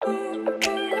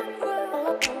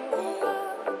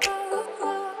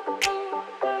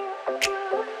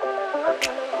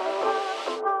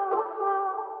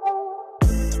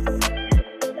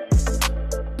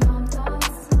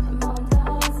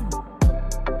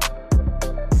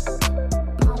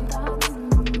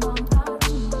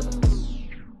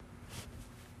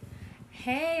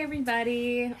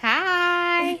everybody.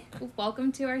 Hi.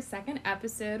 Welcome to our second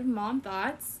episode of Mom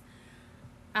Thoughts.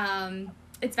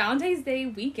 It's Valentine's Day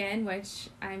weekend, which,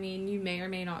 I mean, you may or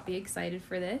may not be excited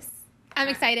for this. I'm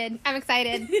excited.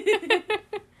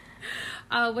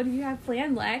 What do you have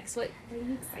planned, Lex? What are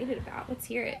you excited about? Let's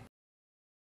hear it.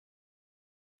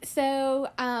 So,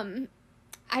 I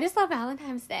just love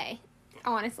Valentine's Day.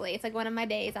 Honestly, it's like one of my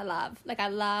days I love. Like, I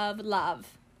love.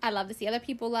 I love to see other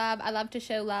people love. I love to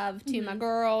show love to my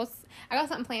girls. I got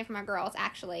something planned for my girls,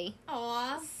 actually.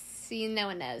 Aww. See, no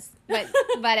one knows, but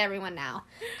everyone now.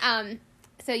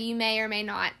 So you may or may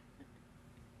not.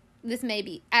 This may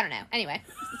be, I don't know. Anyway,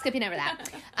 skipping over that.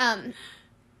 I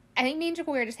think me and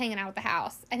Jacoy are just hanging out at the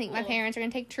house. I think my parents are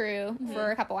gonna take True for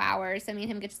a couple hours, so me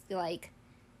and him get to like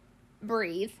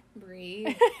breathe,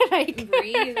 like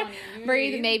breathe,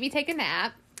 breathe, maybe take a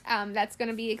nap. That's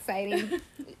gonna be exciting.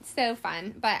 So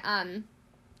fun. But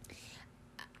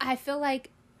I feel like,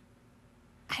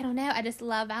 I don't know, I just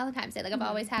love Valentine's Day. Like, I've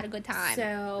always had a good time.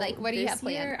 So, like, what do you have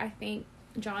this year, planned? I think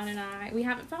John and I, we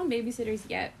haven't found babysitters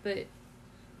yet, but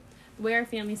the way our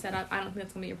family's set up, I don't think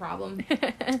that's gonna be a problem.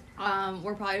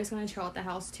 We're probably just gonna chill at the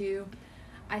house too.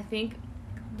 I think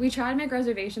we try to make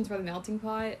reservations for the melting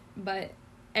pot, but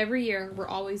every year we're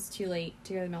always too late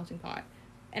to go to the melting pot.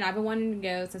 And I've been wanting to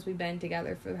go since we've been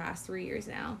together for the past 3 years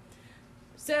now.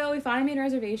 So we finally made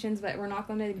reservations, but we're not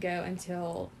going to go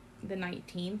until the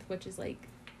 19th, which is like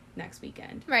next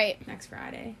weekend. Right. Next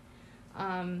Friday.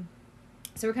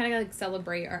 So we're kind of going to like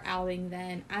celebrate our outing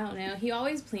then. I don't know. He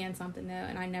always plans something though,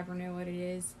 and I never know what it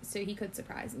is. So he could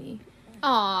surprise me.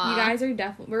 Aww. You guys are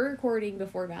definitely, we're recording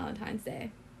before Valentine's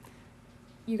Day.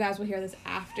 You guys will hear this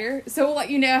after. So we'll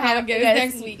let you know how it goes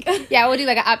next week. Yeah, we'll do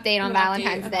like an update on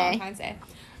Valentine's Day.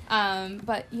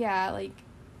 But yeah, like,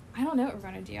 I don't know what we're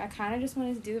gonna do. I kind of just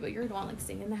wanted to do what you're doing, like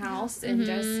sing in the house and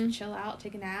just chill out,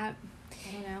 take a nap.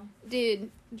 I don't know, dude.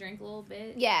 Drink a little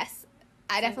bit. Yes,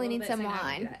 I definitely need some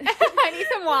wine.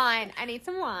 I need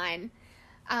some wine.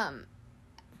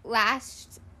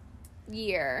 Last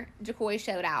year, Jacoy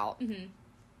showed out. Mm-hmm.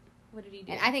 What did he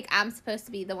do? And I think I'm supposed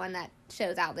to be the one that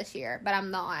shows out this year, but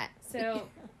I'm not.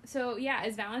 So yeah,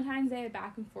 is Valentine's Day a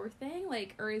back and forth thing,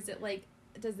 like, or is it like,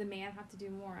 does the man have to do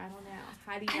more? I don't know.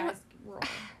 How do you guys roll?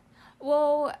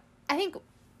 Well, I think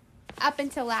up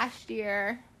until last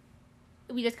year,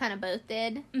 we just kind of both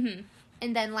did. Mm-hmm.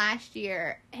 And then last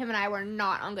year, him and I were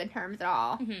not on good terms at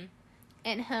all. Mm-hmm.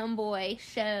 And homeboy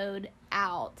showed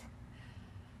out.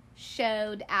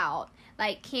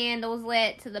 Like, candles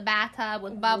lit to the bathtub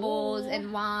with bubbles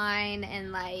and wine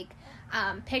and, like,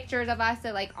 pictures of us.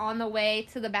 So, like, on the way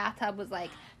to the bathtub was, like,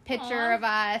 picture of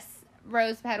us,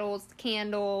 rose petals,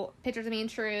 candle, pictures of me and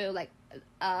True, like,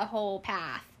 a whole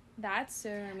path. That's so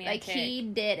romantic. Like, he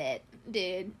did it,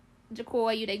 dude.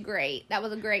 Jacoy, you did great. That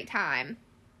was a great time.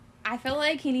 I feel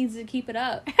like he needs to keep it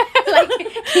up. Like,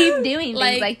 keep doing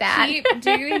things like that. Keep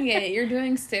doing it. You're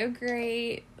doing so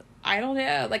great. I don't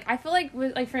know. Like, I feel like,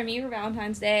 for me, for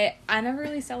Valentine's Day, I never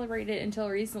really celebrated until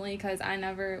recently because I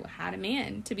never had a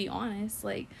man, to be honest.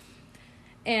 Like,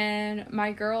 and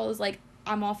my girls, like,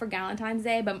 I'm all for Valentine's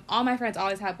Day, but all my friends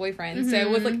always have boyfriends. Mm-hmm. So it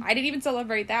was like, I didn't even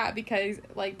celebrate that because,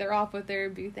 like, they're off with their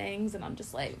boo things, and I'm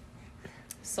just like,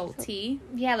 salty.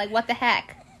 Yeah, like, what the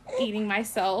heck? Eating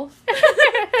myself.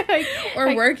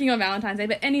 Or working on Valentine's Day.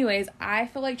 But anyways, I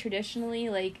feel like traditionally,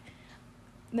 like,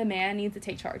 the man needs to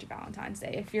take charge of Valentine's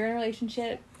Day. If you're in a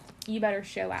relationship, you better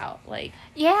show out. Like,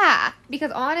 yeah,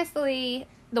 because honestly,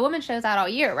 the woman shows out all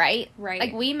year, right? Right.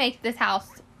 Like, we make this house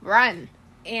run.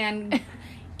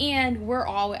 And we're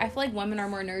all, I feel like women are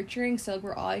more nurturing, so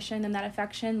we're always showing them that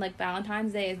affection. Like,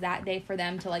 Valentine's Day is that day for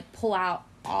them to, like, pull out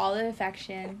all the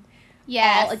affection.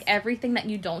 Yes. Like, everything that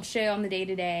you don't show on the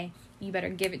day-to-day, you better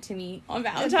give it to me on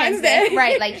Valentine's Day.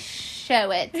 Right, like,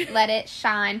 show it. Let it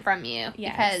shine from you.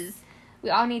 Yes. Because we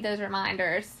all need those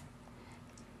reminders.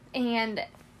 And,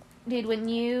 dude, when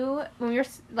we were,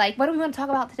 like, what do we want to talk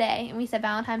about today? And we said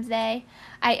Valentine's Day.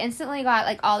 I instantly got,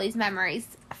 like, all these memories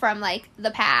from, like,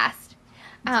 the past.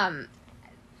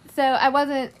 So I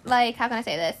wasn't, like, how can I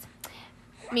say this?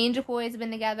 Me and Jacoy have been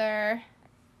together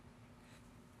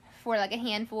for, like, a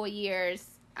handful of years.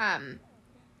 And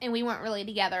we weren't really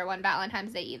together on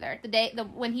Valentine's Day either.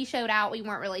 When he showed out, we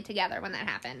weren't really together when that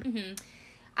happened. Mm-hmm.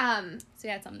 So you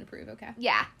had something to prove, okay.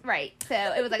 Yeah, right. So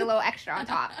it was like a little extra on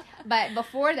top. But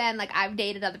before then, like, I've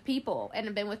dated other people and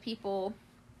have been with people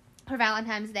for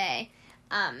Valentine's Day.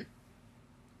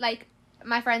 Like,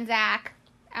 my friend Zach,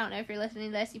 I don't know if you're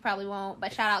listening to this, you probably won't,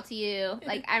 but shout out to you.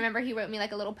 Like, I remember he wrote me,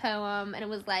 like, a little poem, and it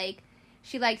was, like,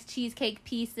 she likes cheesecake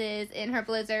pieces in her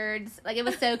blizzards. Like, it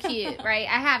was so cute, right?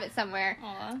 I have it somewhere.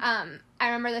 Aww. I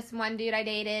remember this one dude I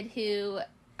dated who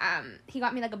he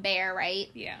got me like a bear, right?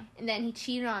 Yeah. And then he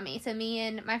cheated on me. So me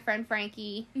and my friend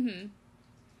Frankie Mm-hmm.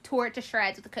 tore it to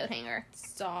shreds with a coat hanger.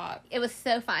 Stop. It was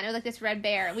so fun. It was like this red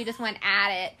bear. We just went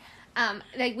at it.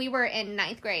 Like we were in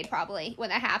 9th grade probably when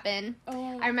that happened.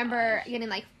 Oh, I remember getting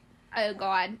like, oh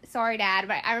God, sorry Dad,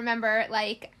 but I remember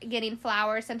like getting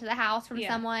flowers sent to the house from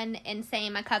someone and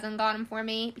saying my cousin got them for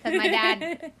me because my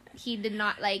dad, he did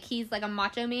not like, he's like a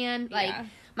macho man. Like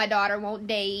my daughter won't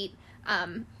date.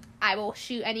 I will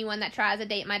shoot anyone that tries to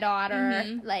date my daughter.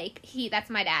 Mm-hmm. Like that's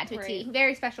my dad to a T.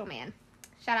 Very special man.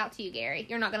 Shout out to you, Gary.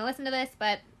 You're not going to listen to this,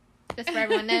 but just so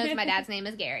everyone knows, my dad's name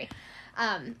is Gary. So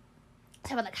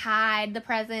I would like hide the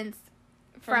presents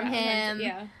from him.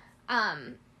 Yeah.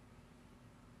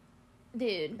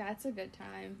 Dude, That's a good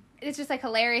time. it's just like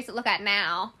hilarious to look at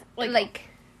now.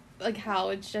 Like how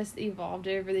it's just evolved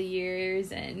over the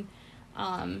years, and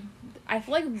I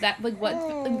feel like that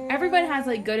everybody has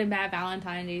like good and bad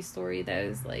Valentine's Day story.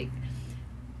 Those like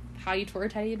how you tore a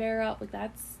teddy bear up, like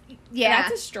that's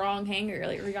a strong hanger.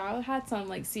 Like Rihanna had some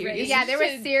like serious. Yeah, there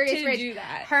was serious to do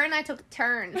that. Her and I took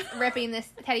turns ripping this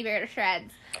teddy bear to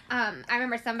shreds. I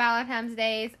remember some Valentine's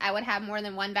Days I would have more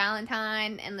than one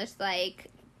Valentine, and just like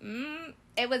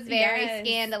it was very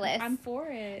scandalous. I'm for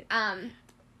it.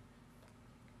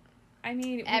 I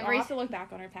mean, we all have to look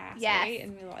back on our past, right?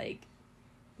 And we're like,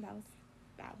 that was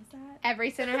that. Every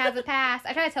sinner has a past.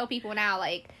 I try to tell people now,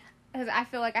 like, because I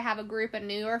feel like I have a group of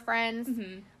newer friends.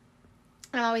 Mm-hmm.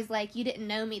 I'm always like, you didn't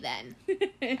know me then.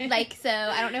 Like, so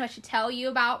I don't know if I should tell you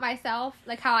about myself,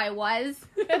 like how I was.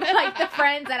 Like, the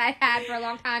friends that I had for a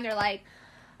long time, they're like,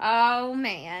 oh,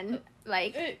 man.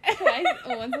 Like,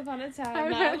 once upon a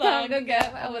time, not long ago,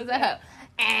 I was a hoe.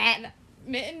 And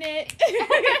mitten it.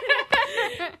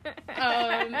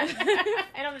 And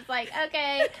I'm just like,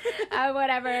 okay,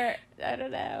 whatever. I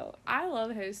don't know. I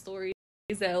love hoe stories.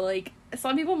 So, like,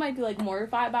 some people might be, like,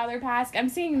 mortified by their past. I'm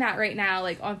seeing that right now,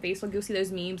 like, on Facebook. You'll see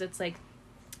those memes. It's like,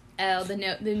 oh,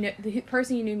 the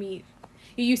person you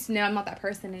used to know, I'm not that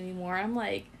person anymore. I'm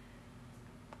like,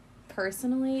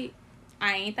 personally,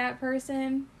 I ain't that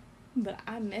person, but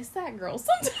I miss that girl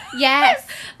sometimes. Yes.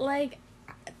 Like,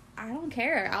 I don't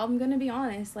care. I'm gonna be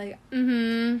honest. Like,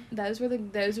 those were the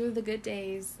good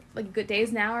days. Like, good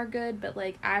days now are good, but,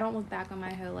 like, I don't look back on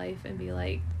my whole life and be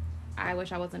like, I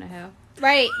wish I wasn't a hoe.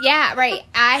 Right, yeah, right.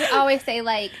 I always say,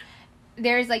 like,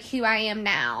 there's, like, who I am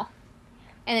now.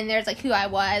 And then there's, like, who I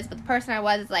was. But the person I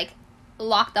was is, like,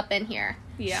 locked up in here.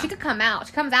 Yeah. She could come out.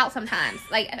 She comes out sometimes.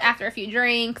 Like, after a few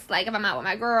drinks. Like, if I'm out with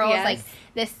my girls. Yes. Like,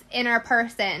 this inner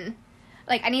person.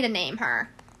 Like, I need to name her.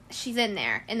 She's in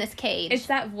there, in this cage. It's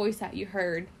that voice that you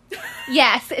heard.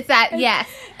 Yes, it's that, yes.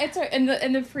 It's our, in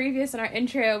our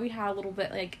intro, we had a little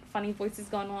bit, like, funny voices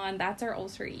going on. That's our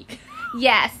alter ego.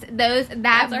 Yes, that's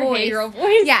voice. Our hero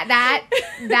voice. Yeah,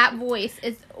 that voice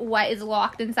is what is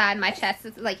locked inside my chest.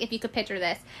 It's like, if you could picture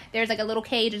this, there's like a little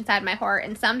cage inside my heart,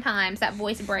 and sometimes that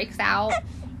voice breaks out,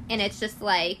 and it's just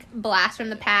like blast from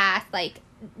the past, like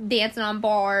dancing on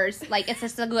bars, like it's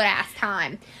just a good ass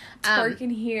time.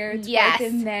 Twerking here, yes.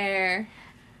 twerking there.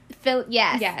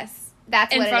 Yes.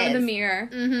 That's in what it is. In front of the mirror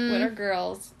with our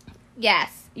girls.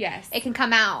 Yes. Yes. It can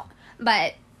come out,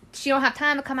 but she don't have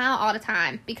time to come out all the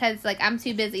time because, like, I'm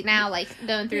too busy now, like,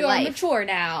 going through life. We're mature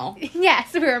now.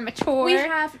 Yes, we're mature. We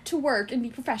have to work and be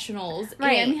professionals.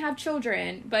 Right. And we have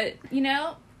children. But, you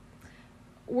know,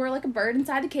 we're like a bird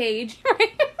inside the cage.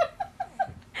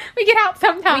 We get out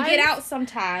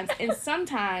sometimes. And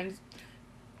sometimes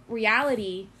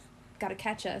reality gotta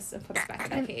catch us and put us back in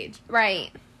that cage.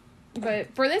 Right.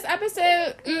 But for this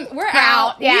episode, we're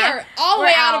out. Yeah. We are all the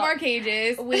way out of our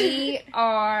cages. We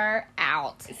are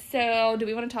out. So, do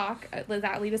we want to talk? Does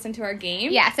that lead us into our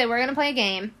game? Yeah, so we're going to play a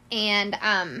game.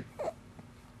 And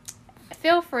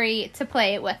feel free to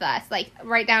play it with us. Like,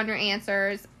 write down your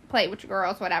answers. Play it with your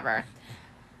girls, whatever.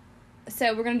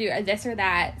 So, we're going to do a this or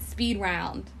that speed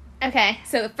round. Okay.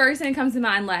 So, the first thing that comes to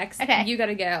mind, Lex. Okay. You got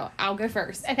to go. I'll go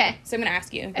first. Okay. So, I'm going to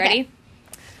ask you. Ready?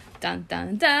 Dun,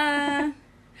 dun, dun.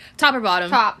 Top or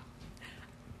bottom? Top.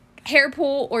 Hair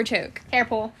pull or choke? Hair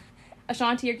pull.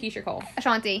 Ashanti or Keisha Cole?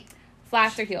 Ashanti.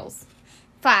 Flats or heels?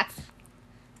 Flats.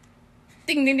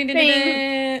 Ding, ding, ding, ding,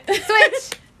 ding.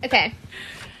 Switch. Okay.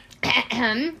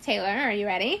 Taylor, are you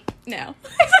ready? No.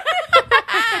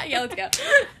 Yeah, let's go.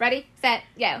 Ready, set,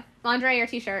 go. Lingerie or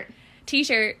t-shirt?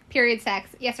 T-shirt. Period sex,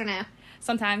 yes or no?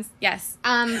 Sometimes, yes.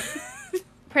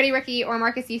 Pretty Ricky or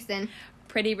Marcus Houston?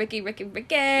 Pretty Ricky. Ricky.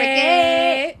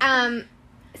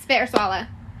 Spit or swallow?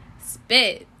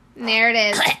 Spit. There it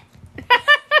is. I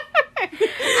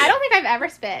don't think I've ever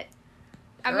spit.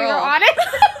 I'm being Girl. honest.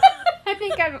 I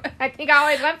think I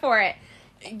always went for it.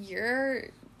 Your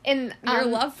And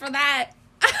love for that.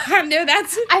 No,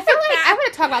 that's. I feel like I'm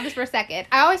gonna talk about this for a second.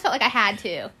 I always felt like I had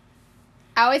to.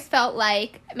 I always felt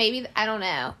like maybe I don't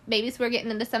know. Maybe we're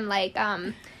getting into some like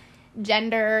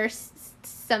gender,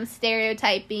 some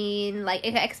stereotyping, like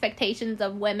expectations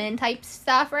of women type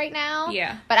stuff right now.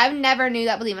 Yeah. But I've never knew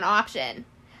that was even an option.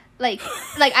 Like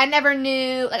I never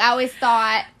knew. Like I always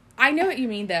thought. I know what you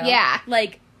mean though. Yeah.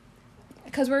 Like,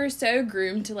 because we're so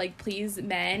groomed to like please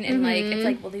men, and like it's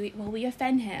like, will we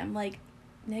offend him? Like,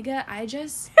 nigga, I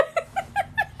just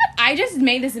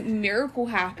made this miracle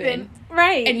happen.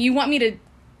 Right. And you want me to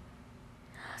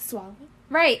swallow?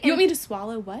 Right. You want me to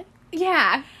swallow what?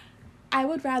 Yeah. I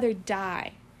would rather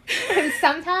die. And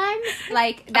sometimes,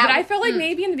 like, that. But I feel like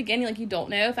maybe in the beginning, like, you don't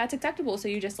know if that's acceptable, so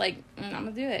you just, like, I'm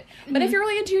gonna do it. But if you're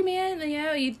really into your man, you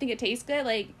know, you think it tastes good,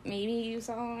 like, maybe you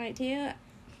saw it too.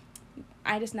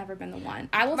 I just never been the one.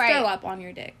 I will throw up on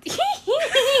your dick.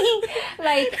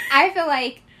 Like, I feel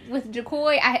like with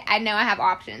Jacoy, I know I have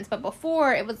options, but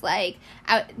before it was like,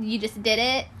 you just did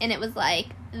it, and it was like,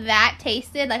 that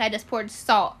tasted like I just poured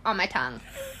salt on my tongue.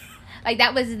 Like,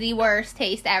 that was the worst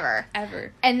taste ever.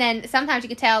 Ever. And then sometimes you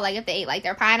could tell, like, if they ate, like,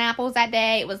 their pineapples that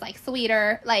day, it was, like,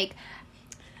 sweeter. Like,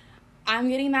 I'm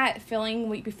getting that feeling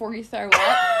week before you throw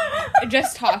up.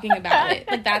 Just talking about it.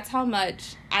 Like, that's how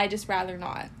much I just rather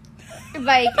not.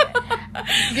 Like,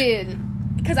 dude.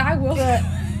 Because I will.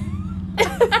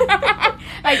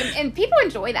 Like, and people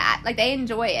enjoy that. Like, they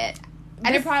enjoy it.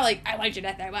 They're probably like, I want you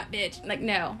to throw up, bitch. Like,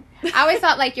 no. I always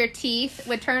thought, like, your teeth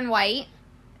would turn white.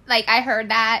 Like, I heard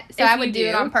that, so I would do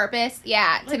it on purpose.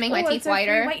 Yeah, to make my teeth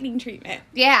whiter. Whitening treatment.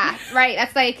 Yeah, right.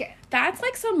 That's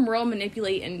like some real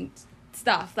manipulating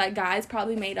stuff that guys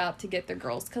probably made up to get their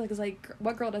girls. Because, like,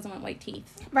 what girl doesn't want white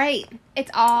teeth? Right.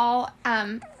 It's all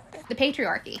the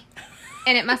patriarchy.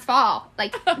 And it must fall.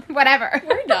 Like, whatever.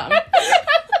 We're dumb.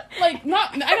 Like,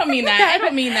 I don't mean that. I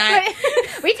don't mean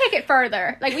that. We take it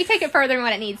further. Like, we take it further than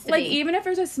what it needs to be. Like, even if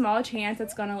there's a small chance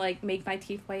it's gonna, like, make my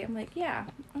teeth white, I'm like, yeah,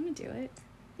 I'm gonna do it.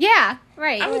 Yeah,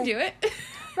 right. I would do it.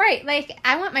 Right. Like,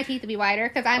 I want my teeth to be whiter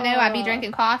because I know I'd be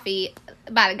drinking coffee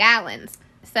by the gallons.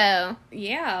 So.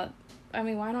 Yeah. I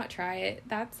mean, why not try it?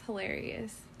 That's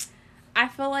hilarious. I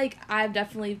feel like I've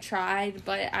definitely tried,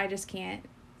 but I just can't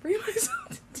bring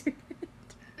myself to do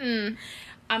it.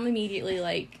 I'm immediately,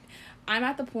 like, I'm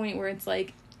at the point where it's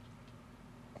like,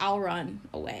 I'll run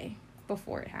away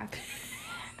before it happens.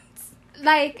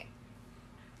 Like,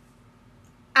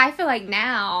 I feel like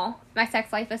now my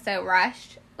sex life is so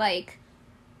rushed. Like,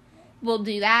 we'll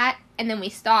do that, and then we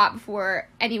stop before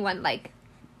anyone, like,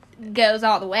 goes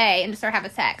all the way and just start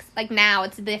having sex. Like, now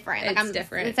it's different. Like, it's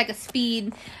different. It's like a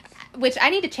speed, which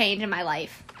I need to change in my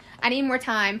life. I need more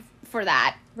time for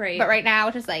that. Right. But right now,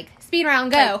 it's just like, speed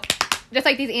round, go. Just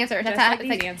like these answers. Just That's like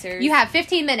these answers. You have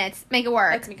 15 minutes. Make it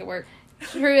work. Let's make it work.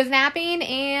 Drew is napping,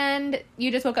 and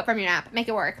you just woke up from your nap. Make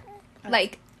it work.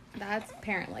 That's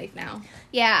parent life now.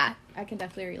 Yeah. I can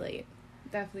definitely relate.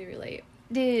 Definitely relate.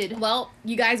 Dude. Well,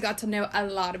 you guys got to know a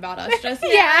lot about us just now.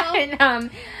 Yeah.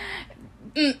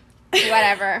 And,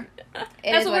 whatever.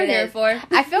 That's what we're here for.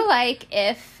 I feel like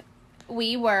if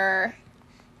we were,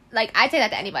 like, I'd say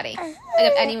that to anybody. Like,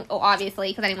 if obviously,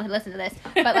 because anyone could listen to this.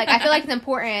 But, like, I feel like it's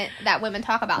important that women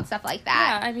talk about stuff like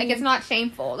that. Yeah, I mean, like, it's not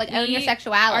shameful. Like, own your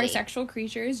sexuality. Are sexual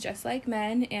creatures just like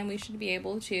men, and we should be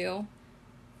able to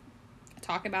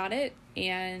talk about it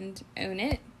and own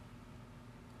it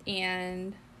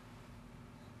and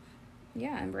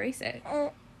embrace it.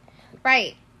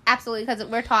 Right. Absolutely, because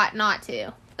we're taught not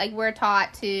to. Like, we're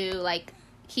taught to, like,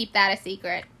 keep that a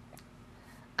secret.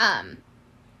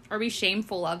 Or be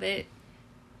shameful of it.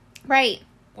 Right.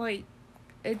 Like,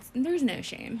 there's no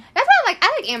shame. That's why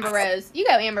I like Amber Rose. You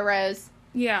go, Amber Rose.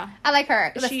 Yeah. I like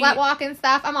her. The slut walking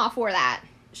stuff, I'm all for that.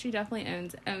 She definitely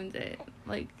owns it.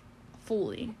 Like,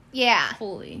 fully. Yeah.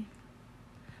 Fully.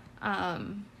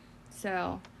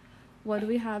 So, what do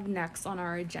we have next on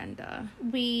our agenda?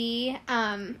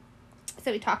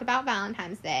 So we talked about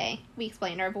Valentine's Day. We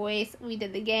explained our voice. We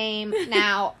did the game.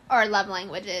 Now, our love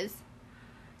languages.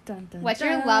 Dun, dun, What's dun.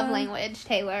 your love language,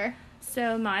 Taylor?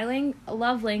 So, my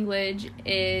love language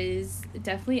is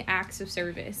definitely acts of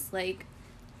service. Like,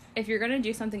 if you're going to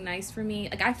do something nice for me,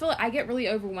 like, I feel I get really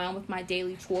overwhelmed with my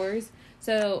daily chores.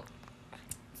 So,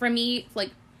 for me,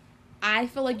 like, I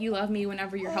feel like you love me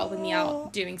whenever you're helping me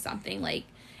out doing something. Like,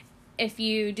 if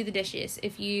you do the dishes,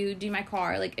 if you do my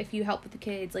car, like, if you help with the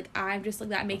kids, like, I'm just, like,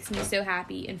 that makes me so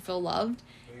happy and feel loved.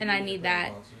 And I need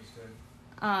that.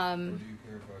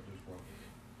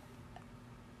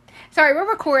 Sorry, we're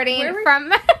recording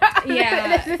from...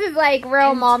 Yeah. This is, like,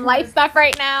 real mom life stuff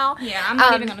right now. Yeah, I'm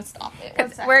not even going to stop it.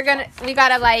 We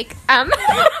gotta, like,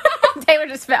 Taylor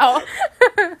just fell.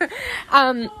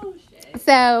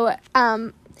 So,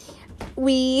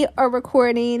 we are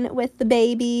recording with the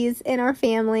babies in our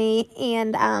family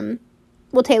and,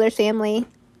 Taylor's family,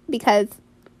 because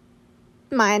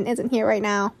mine isn't here right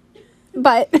now.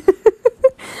 But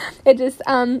it just,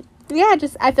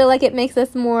 I feel like it makes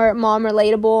us more mom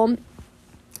relatable.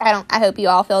 I hope you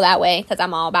all feel that way, because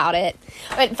I'm all about it.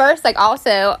 But first,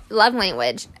 also, love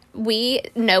language. We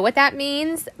know what that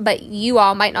means, but you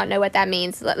all might not know what that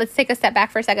means. Let's take a step back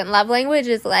for a second. Love language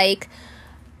is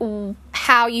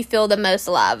how you feel the most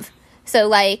love.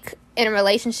 So in a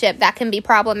relationship, that can be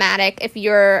problematic if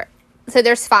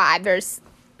there's 5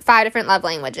 different love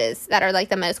languages that are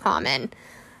the most common: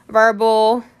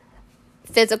 verbal,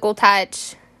 physical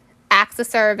touch, acts of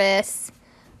service,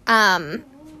 what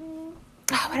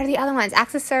are the other ones?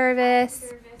 Acts of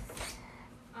service,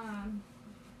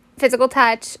 physical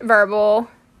touch, verbal.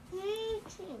 I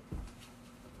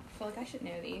feel like I should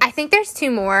know these. I think there's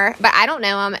 2 more, but I don't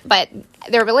know them. But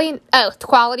they're really... Oh,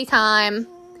 quality time.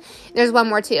 There's one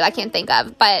more, too, I can't think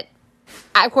of. But,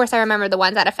 of course, I remember the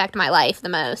ones that affect my life the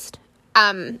most.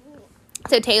 So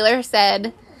Taylor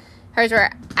said hers were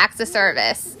acts of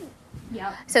service.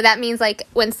 Yep. So that means,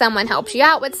 when someone helps you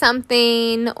out with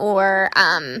something, or...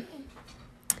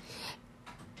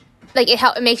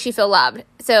 it makes you feel loved.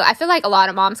 So I feel like a lot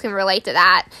of moms can relate to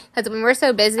that, because when we're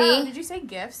so busy... Oh, did you say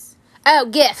gifts? Oh,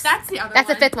 gifts. That's the other That's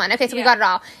one. the 5th one. Okay, so we got it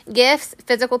all. Gifts,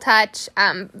 physical touch,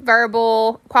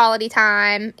 verbal, quality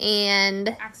time, and...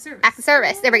 Acts of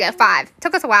service. There we go, 5.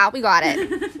 Took us a while. We got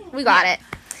it. We got it.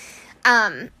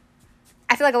 I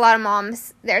feel like a lot of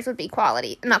moms, theirs would be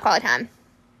not quality time.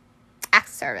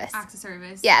 Acts of service. Acts of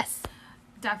service. Yes.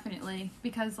 Definitely.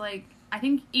 Because, I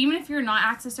think even if you're not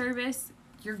acts of service...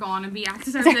 You're gonna be acts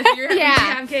of service if you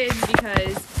have kids,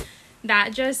 because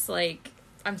that just,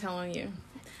 I'm telling you,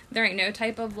 there ain't no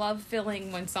type of love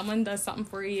feeling when someone does something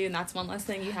for you, and that's one less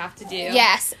thing you have to do.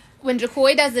 Yes. When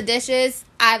Jacoy does the dishes,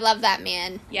 I love that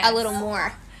man a little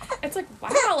more. It's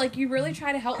wow, you really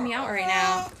try to help me out right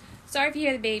now. Sorry if you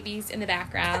hear the babies in the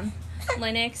background.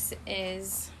 Lennox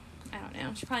is, I don't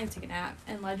know, she probably took a nap,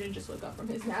 and Legend just woke up from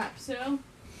his nap, so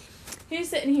he's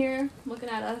sitting here looking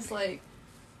at us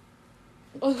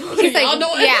He's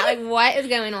what is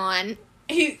going on?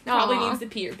 He probably needs to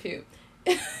pee or poop.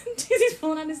 He's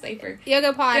pulling on his diaper.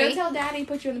 Go potty. Go tell Daddy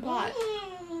put you in the pot.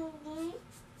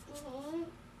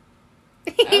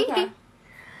 Okay.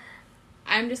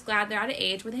 I'm just glad they're at an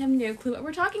age where they have no clue what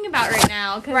we're talking about right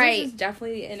now, because this is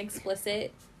definitely an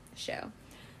explicit show.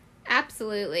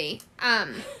 Absolutely.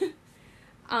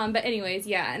 But anyways,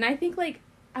 yeah, and I think I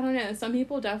don't know, some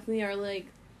people definitely are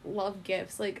love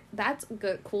gifts. That's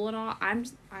good, cool and all. I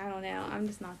don't know, I'm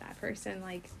just not that person.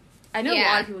 I know a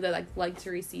lot of people that like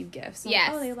to receive gifts. Yes.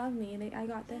 Oh, they love me, I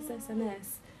got this, and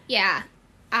this. Yeah.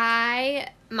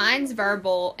 Mine's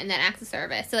verbal and then acts of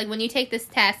service. So when you take this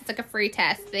test, it's a free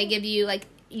test. They give you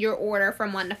your order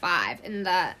from 1 to 5 in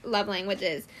the love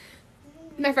languages.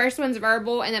 My first one's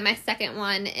verbal, and then my second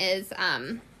one is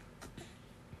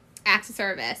acts of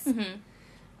service. Mm-hmm.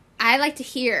 I like to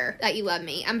hear that you love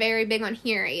me. I'm very big on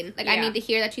hearing. I need to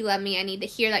hear that you love me. I need to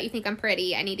hear that you think I'm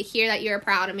pretty. I need to hear that you're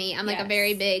proud of me. I'm a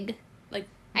very big...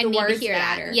 I need to hear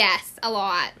matter. that. Yes, a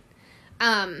lot.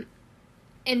 And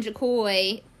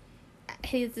Jacoy,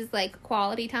 his is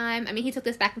quality time. I mean, he took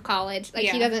this back in college.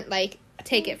 He doesn't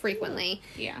take it frequently.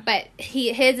 Yeah. But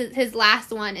his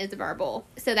last one is verbal.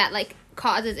 So that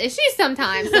causes issues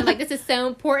sometimes. So I'm this is so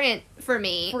important for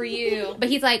me. For you. But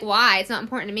he's why? It's not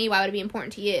important to me. Why would it be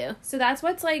important to you? So that's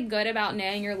what's good about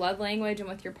knowing your love language and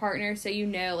with your partner, so you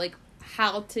know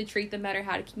how to treat them better,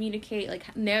 how to communicate.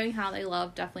 Knowing how they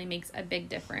love definitely makes a big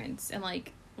difference, and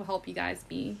will help you guys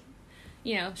be,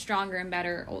 stronger and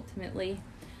better ultimately.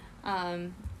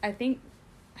 I think,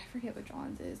 I forget what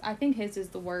John's is. I think his is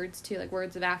the words too,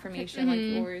 words of affirmation,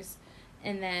 mm-hmm. Yours.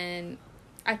 And then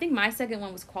I think my second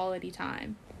one was quality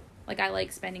time. I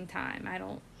like spending time.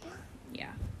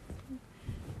 Yeah.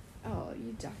 Oh,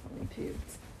 you definitely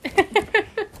pooped.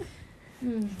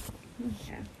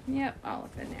 Okay. Yep, all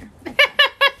up in there.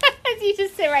 You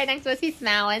just sit right next to us. He's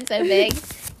smiling so big.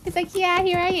 He's yeah,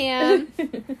 here I am.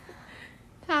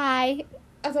 Hi.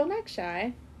 Oh, so next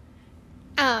shy.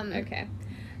 Okay.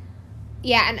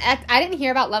 Yeah, and I didn't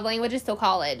hear about love languages till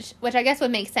college, which I guess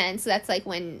would make sense. That's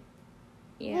when...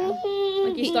 Yeah.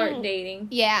 You start dating.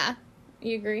 Yeah.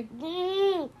 You agree?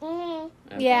 Okay.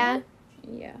 Yeah.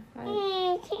 Yeah.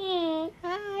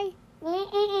 Hi.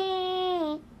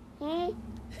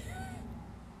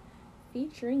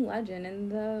 Featuring Legend in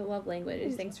the love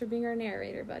languages. Thanks for being our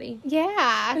narrator, buddy.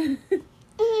 Yeah.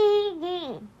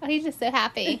 Oh, he's just so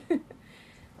happy.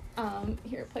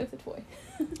 Here, play with the toy.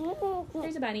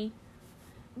 Here's a bunny.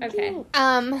 Okay.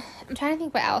 I'm trying to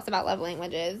think what else about love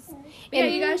languages. Yeah,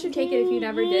 you guys should take it if you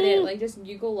never did it. Like, just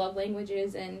Google love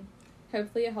languages, and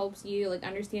hopefully it helps you, like,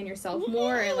 understand yourself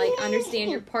more and, like,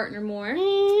 understand your partner more.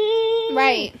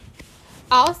 Right.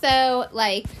 Also,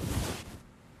 like,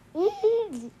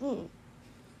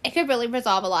 it could really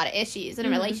resolve a lot of issues in a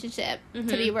relationship, to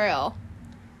be real.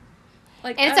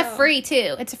 Like, And it's a free,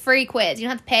 too. It's a free quiz. You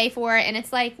don't have to pay for it, and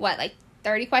it's, like, what, like,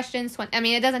 30 questions? 20, I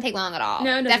mean, it doesn't take long at all. No,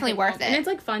 it doesn't definitely take worth long. it. And it's,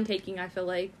 like, fun taking, I feel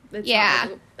like. It's Yeah. not,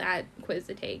 like, that quiz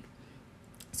to take.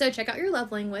 So, check out your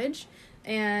love language,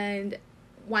 and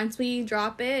once we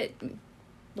drop it,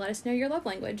 let us know your love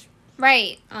language.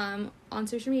 Right. On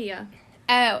social media.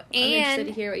 Oh, I'm interested to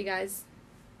and, hear what you guys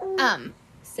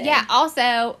say. yeah,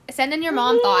 also, send in your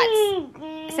mom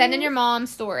thoughts. Send in your mom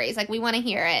stories. Like, we want to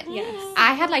hear it. Yes.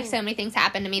 I had, like, so many things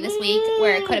happen to me this week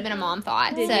where it could have been a mom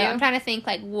thought. Did so, you? I'm trying to think,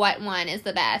 like, what one is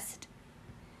the best.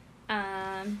 Do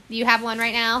you have one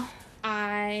right now?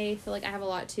 I feel like I have a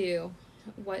lot too.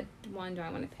 What one do I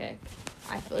want to pick?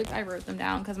 I feel like I wrote them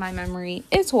down because my memory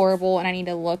is horrible and I need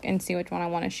to look and see which one I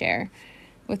want to share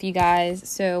with you guys.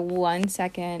 So 1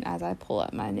 second as I pull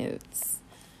up my notes.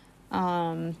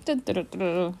 All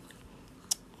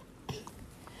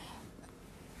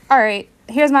right,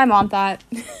 here's my mom thought.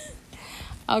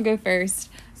 I'll go first.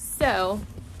 So,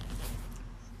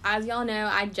 as y'all know,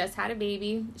 I just had a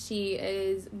baby. She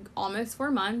is almost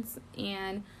 4 months,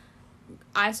 and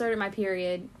I started my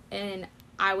period, and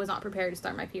I was not prepared to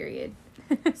start my period.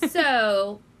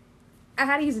 So, I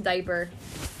had to use a diaper.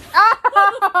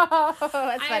 Oh,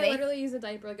 that's I funny. literally used a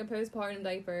diaper, like a postpartum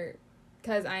diaper,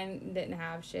 because I didn't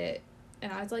have shit.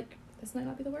 And I was like, this might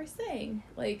not be the worst thing.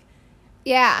 Like,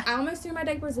 Yeah. I almost threw my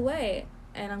diapers away,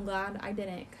 and I'm glad I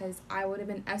didn't, because I would have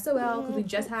been SOL, because we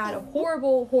just had a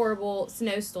horrible, horrible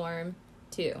snowstorm,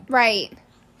 too. Right.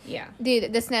 Yeah.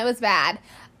 Dude, the snow was bad.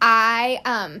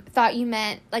 I thought you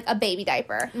meant like a baby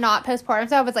diaper, not postpartum.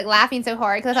 So I was like laughing so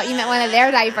hard because I thought you meant one of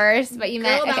their diapers, but you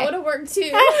meant Girl, that would have worked too.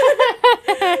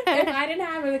 If I didn't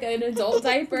have like an adult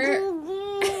diaper.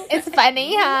 It's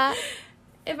funny, huh?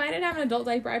 If I didn't have an adult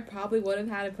diaper, I probably would have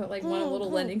had to put like one of the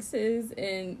little Lennoxes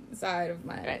inside of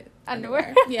my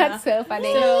Underwear. Yeah. That's so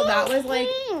funny. So that was like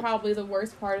probably the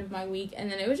worst part of my week,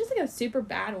 and then it was just like a super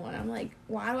bad one. I'm like,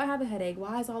 why do I have a headache?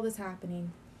 Why is all this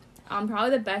happening? Probably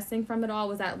the best thing from it all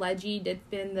was that Leggy did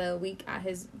spend the week at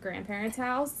his grandparents'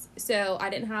 house, so I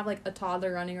didn't have like a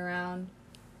toddler running around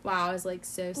while I was like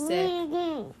so sick.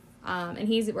 And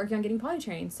he's working on getting potty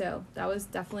trained, so that was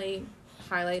definitely a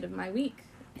highlight of my week.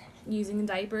 Using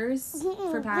diapers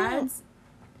for pads,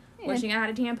 wishing I had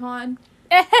a tampon,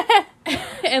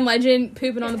 and Legend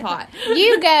pooping on the pot.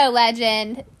 You go,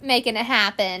 Legend, making it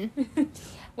happen.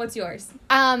 What's yours? So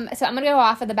I'm gonna go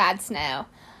off of the bad snow.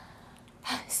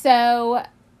 So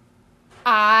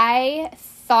I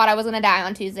thought I was gonna die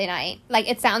on Tuesday night. Like,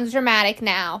 it sounds dramatic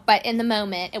now, but in the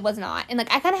moment it was not. And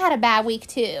like, I kind of had a bad week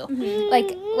too.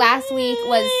 Like, last week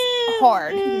was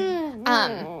hard.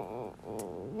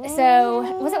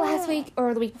 So was it last week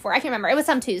or the week before? I can't remember. It was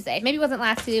some Tuesday. Maybe it wasn't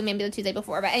last Tuesday, maybe the Tuesday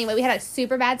before. But anyway, we had a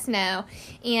super bad snow,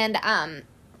 and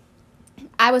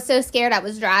I was so scared I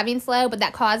was driving slow, but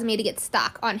that caused me to get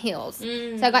stuck on hills.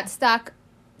 So I got stuck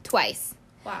twice.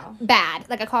 Wow. Bad.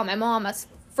 Like, I called my mom. I was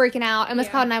freaking out. I almost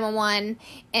called 911,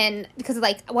 and because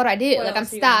like, what do I do? What like, I'm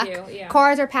else are you gonna stuck. do? Yeah.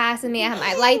 Cars are passing me. I have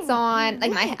my lights on,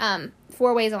 like my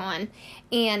four ways on,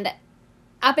 and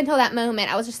up until that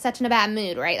moment, I was just such in a bad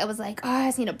mood. Right? I was like, oh, I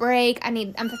just need a break. I'm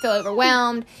to feel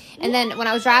overwhelmed. And then when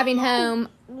I was driving home,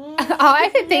 all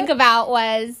I could think about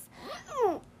was,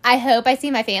 I hope I see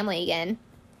my family again.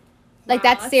 Like,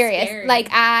 Wow, that's serious. scary.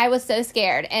 Like, I was so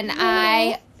scared, and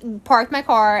I parked my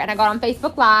car, and I got on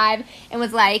Facebook Live and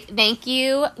was like, thank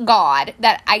you, God,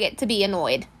 that I get to be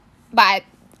annoyed by,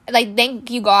 like, thank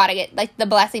you, God, I get, like, the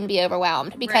blessing to be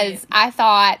overwhelmed, because Right. I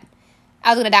thought I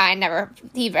was gonna die and never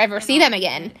ever see them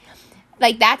again.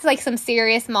 Like, that's, like, some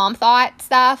serious mom thought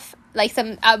stuff, like,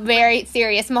 a very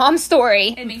serious mom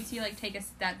story. It makes you like take a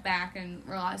step back and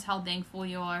realize how thankful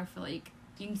you are for, like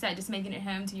you said, just making it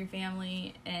home to your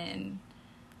family. And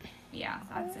yeah,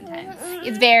 that's intense.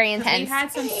 It's very 'Cause intense. We've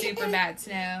had some super bad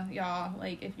snow, y'all.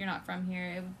 Like, if you're not from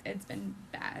here, it's been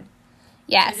bad.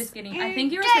 Yes. So just kidding. I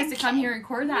think you were supposed to come here and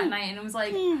record that night, and it was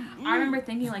like, I remember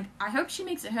thinking, like, I hope she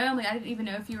makes it home. Like, I didn't even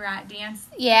know if you were at dance.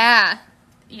 Yeah.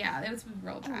 Yeah, it was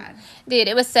real bad. Dude,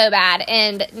 it was so bad.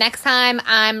 And next time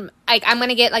I'm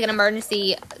gonna get like an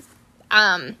emergency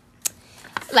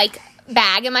like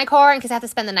bag in my car in case I have to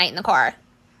spend the night in the car.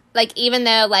 Like, even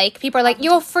though like people are like,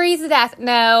 you'll freeze to death.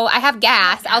 No, I have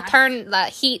gas. I'll turn the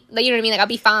heat, you know what I mean? Like, I'll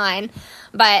be fine.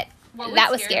 But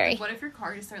That was scary. Like, what if your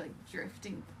car just started, like,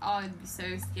 drifting? Oh, it'd be so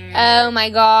scary. Oh, my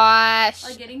gosh.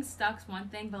 Like, getting stuck's one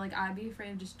thing, but, like, I'd be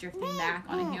afraid of just drifting back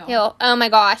on a hill. Oh, my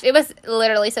gosh. It was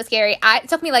literally so scary. It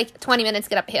took me, like, 20 minutes to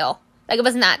get up a hill. Like, it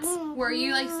was nuts. Were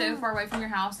you, like, so far away from your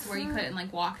house where you couldn't,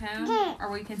 like, walk home? Or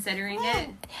were you considering it?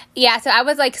 Yeah, so I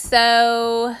was, like,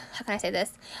 how can I say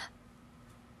this?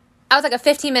 I was, like, a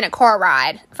 15-minute car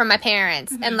ride from my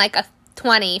parents and, like, a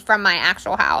 20 from my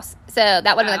actual house. So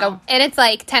that would have been and it's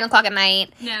like 10 o'clock at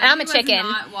night. No, and I'm a chicken.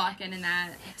 Not walking in that.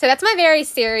 So that's my very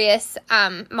serious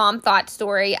mom thought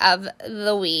story of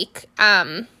the week.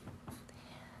 Oh,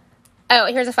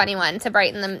 here's a funny one to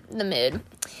brighten the mood.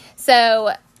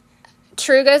 So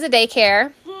True goes to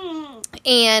daycare,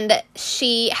 and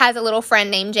she has a little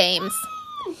friend named James.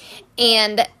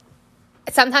 And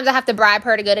sometimes I have to bribe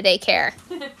her to go to daycare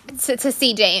to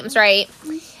see James, right?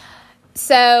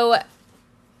 So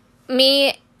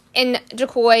me and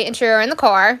Jacoy and True are in the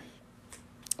car,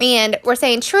 and we're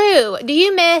saying, True, do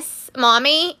you miss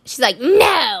Mommy? She's like,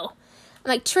 no. I'm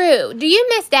like, True, do you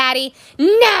miss Daddy?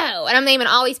 No. And I'm naming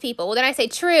all these people. Well, then I say,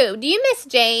 True, do you miss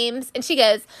James? And she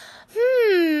goes,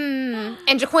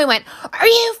 And Jacoy went, are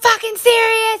you fucking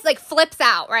serious? Like, flips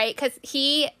out, right? Because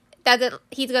he's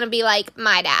going to be like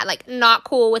my dad, like, not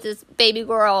cool with his baby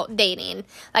girl dating,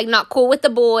 like, not cool with the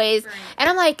boys. Right. And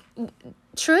I'm like,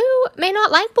 True may not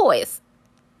like boys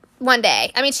one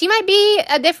day. I mean, she might be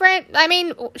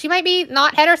she might be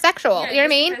not heterosexual. You know what I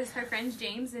mean? Because her friend's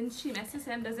James and she misses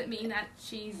him doesn't mean that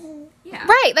she's,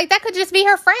 Right, like, that could just be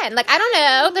her friend. Like, I don't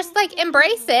know. Just, like,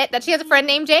 embrace it that she has a friend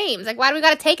named James. Like, why do we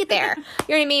got to take it there? You know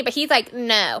what I mean? But he's like,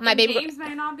 no, my baby James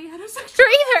might not be heterosexual.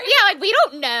 either. Yeah, like, we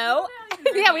don't know.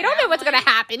 Yeah, we don't know what's going to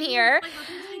happen here.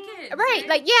 Like, right,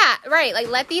 like, yeah, right. Like,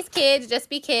 let these kids just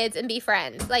be kids and be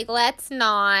friends. Like, let's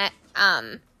not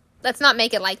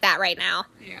make it like that right now.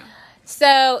 Yeah.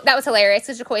 So that was hilarious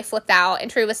because Jacoy flipped out and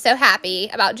True was so happy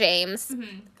about James.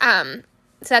 Mm-hmm.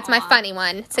 So that's my funny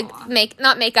one to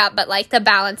not make up, but, like, to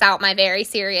balance out my very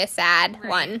serious, sad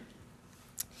one.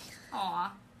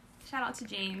 Aw. Shout out to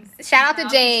James. Shout out to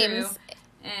James.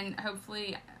 And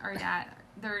hopefully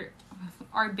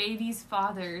our baby's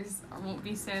fathers won't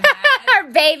be so mad. Our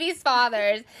baby's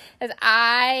fathers. Because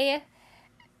I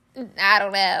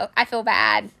don't know. I feel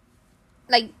bad.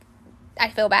 Like, I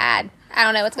feel bad. I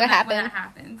don't know what's going to happen. When that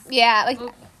happens. Yeah. Like,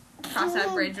 we'll cross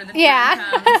that bridge when the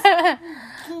time comes.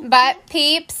 But,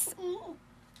 peeps,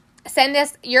 send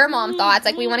us your mom thoughts.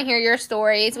 Like, we want to hear your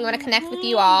stories. We want to connect with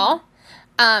you all.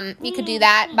 You could do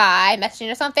that by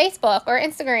messaging us on Facebook or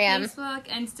Instagram.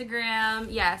 Instagram.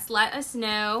 Yes, let us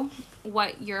know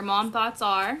what your mom thoughts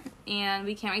are. And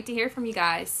we can't wait to hear from you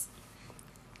guys.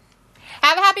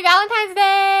 Have a happy Valentine's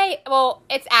Day. Well,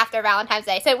 it's after Valentine's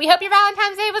Day. So we hope your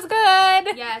Valentine's Day was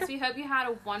good. Yes, we hope you had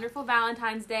a wonderful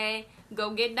Valentine's Day.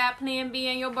 Go get that Plan B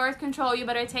and your birth control. You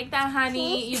better take that,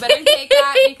 honey. You better take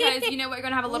that because you know what? You're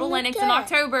going to have a little Lennox in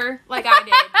October like I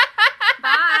did.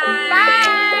 Bye.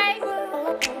 Bye.